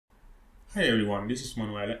Hi everyone, this is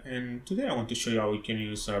Manuel, and today I want to show you how we can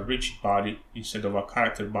use a rigid body instead of a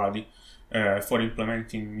character body for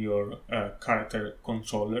implementing your character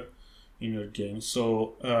controller in your game.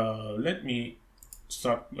 So let me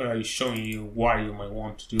start by showing you why you might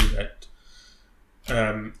want to do that.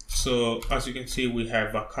 So as you can see, we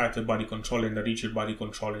have a character body controller and a rigid body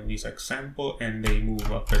controller in this example, and they move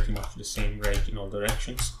at pretty much the same rate in all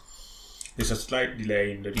directions. There's a slight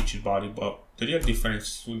delay in the rigid body, but the real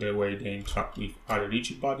difference is the way they interact with other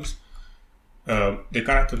rigid bodies. The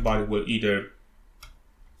character body will either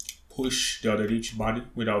push the other rigid body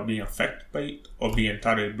without being affected by it, or be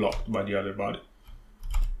entirely blocked by the other body.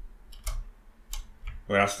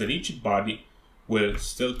 Whereas the rigid body will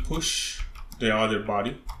still push the other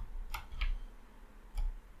body,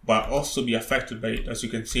 but also be affected by it. As you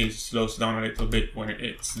can see, it slows down a little bit when it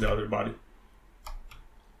hits the other body.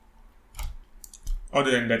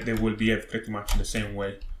 Other than that, they will behave pretty much the same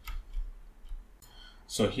way.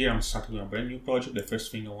 So here I'm starting a brand new project. The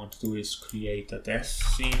first thing I want to do is create a test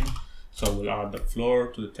scene. So we'll add the floor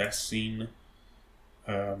to the test scene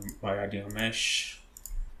by adding a mesh.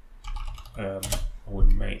 I will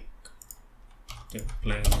make the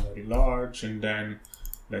plane very large, and then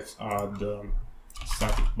let's add the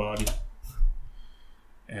static body,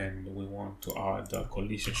 and we want to add a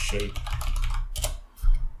collision shape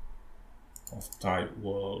of type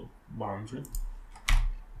world boundary.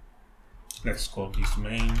 Let's call this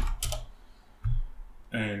main,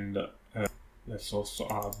 and let's also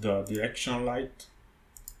add the directional light,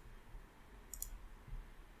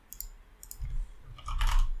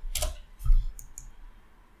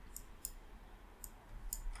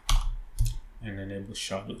 and enable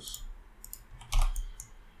shadows.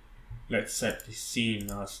 Let's set the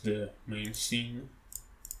scene as the main scene.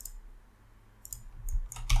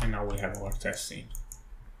 And now we have our test scene.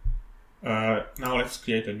 Now let's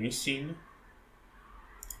create a new scene.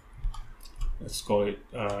 Let's call it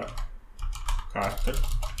character.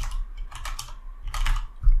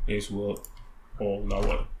 This will hold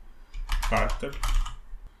our character.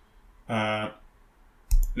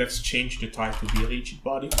 Let's change the type to be a rigid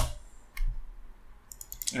body.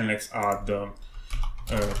 And let's add the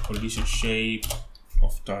collision shape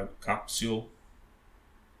of type capsule,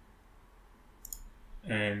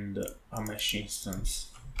 and a mesh instance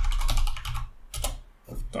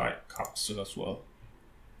of type capsule as well.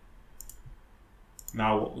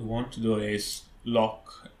 Now what we want to do is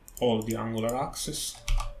lock all the angular axes.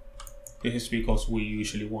 This is because we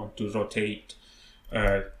usually want to rotate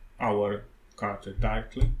our character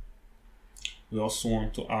directly. We also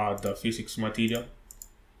want to add the physics material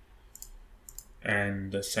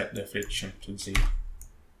and set the friction to 0.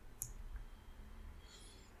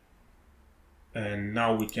 And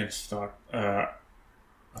now we can start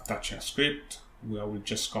attaching a script. We will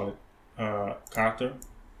just call it character.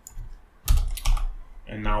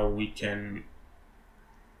 And now we can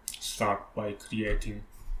start by creating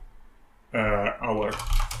our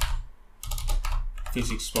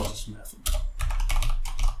physics process method.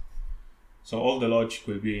 So all the logic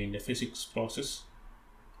will be in the physics process.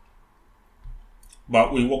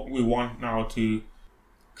 But we want now to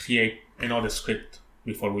create another script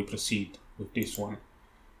before we proceed with this one.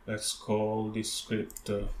 Let's call this script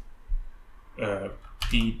PID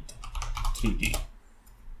 3D.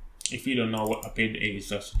 If you don't know what a PID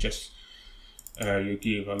is, I suggest you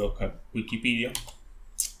give a look at Wikipedia.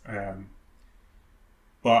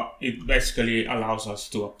 But it basically allows us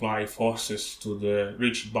to apply forces to the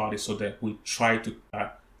rigid body so that we try to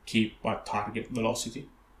keep a target velocity.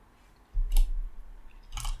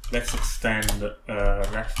 Let's extend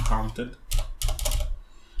ref counted,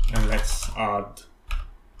 and let's add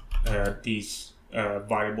these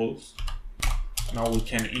variables. Now we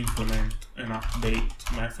can implement an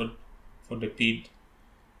update method for the PID,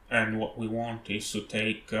 and what we want is to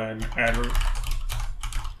take an error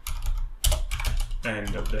and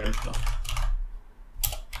a delta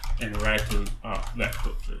and return a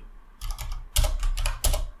vector tree.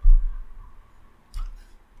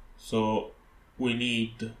 So we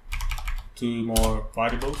need 2 more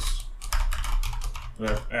variables. We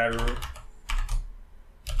have error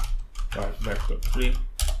type vector 3,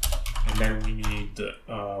 and then we need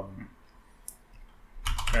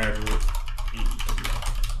error integral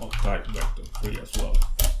of type vector 3 as well.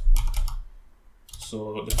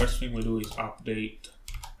 So the first thing we do is update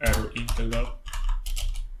error integral,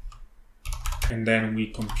 and then we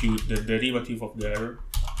compute the derivative of the error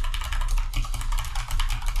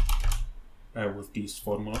with this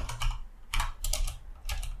formula.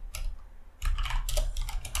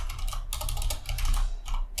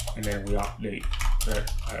 And then we update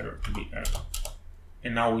that error to be error.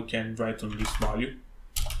 And now we can write on this value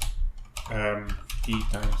e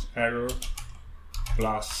times error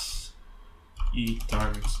plus e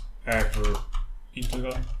times error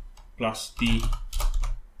integral plus d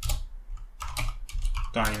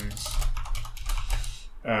times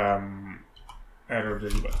error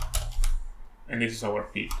derivative, and this is our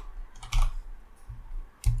PID.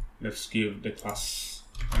 Let's give the class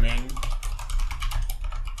a name.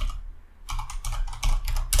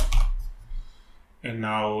 And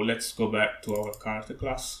now let's go back to our character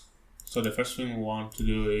class. So the first thing we want to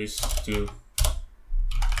do is to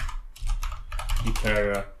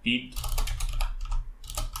declare a PID.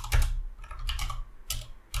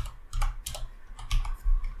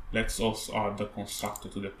 Let's also add the constructor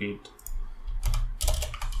to the PID.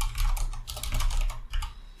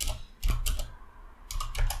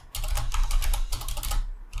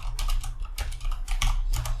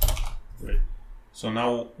 Great. So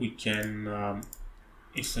now we can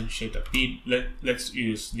instantiate a PID. Let's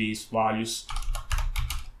use these values.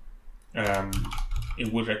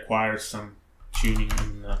 It will require some tuning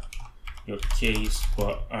in your case,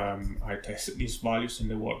 but I tested these values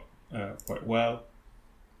and they work quite well.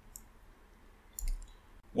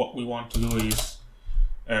 What we want to do is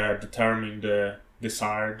determine the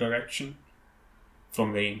desired direction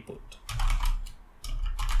from the input.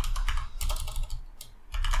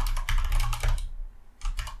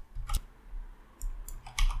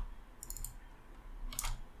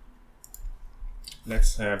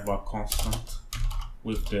 Let's have a constant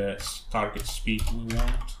with the target speed we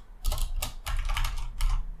want.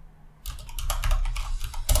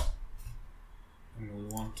 And we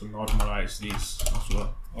want to normalize this as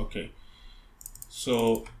well. Okay,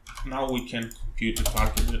 so now we can compute the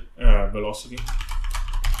target velocity,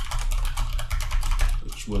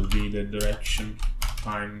 which will be the direction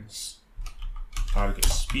times target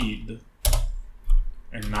speed.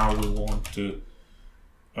 And now we want to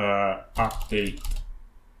update.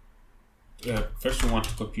 First we want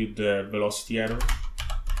to compute the velocity error.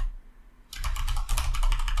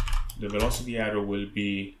 The velocity error will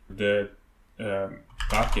be the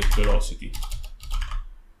target velocity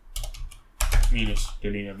minus the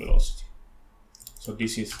linear velocity. So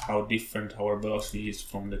this is how different our velocity is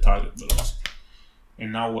from the target velocity.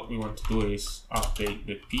 And now what we want to do is update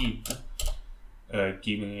the PID,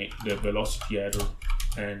 giving it the velocity error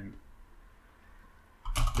and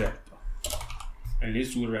delta. And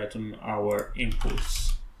this will return our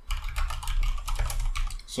impulse.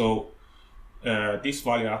 So this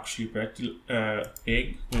value actually pretty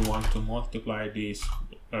big. We want to multiply this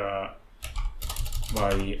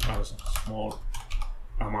by a small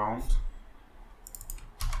amount.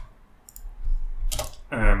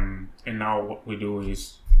 And now what we do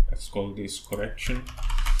is, let's call this correction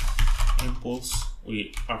impulse.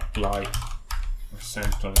 We apply a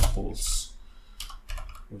central impulse,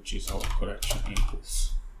 which is our correction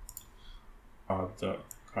impulse. Add the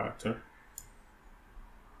character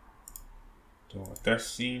to our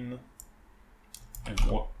test scene, and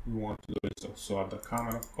what we want to do is also add the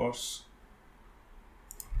camera, of course.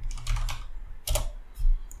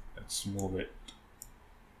 Let's move it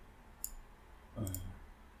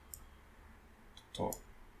top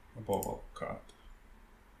above our card.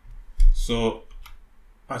 So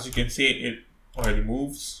as you can see, it already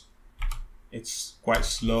moves. It's quite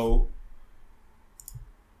slow.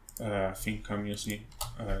 I think I'm using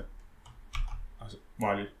as a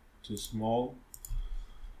value too small.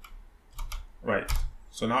 Right,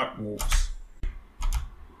 so now it moves.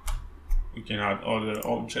 We can add other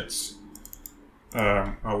objects.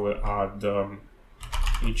 I will add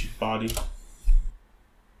rigid body.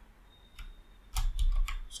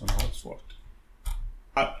 So now it's working.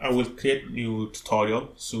 I will create a new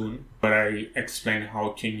tutorial soon where I explain how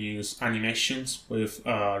you can use animations with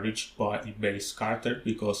rigid body based character,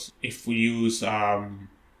 because if we use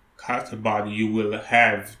character body, you will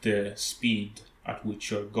have the speed at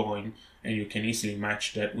which you're going, and you can easily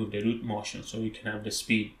match that with the root motion. So you can have the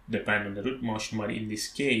speed depend on the root motion, but in this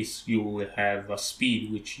case you will have a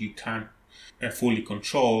speed which you can't fully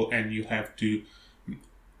control, and you have to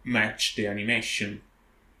match the animation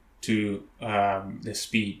to the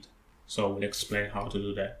speed. So we'll explain how to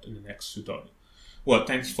do that in the next tutorial. Well,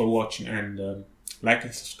 thanks for watching, and like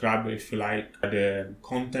and subscribe if you like the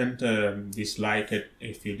content, dislike it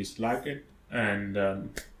if you dislike it,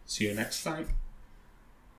 and see you next time.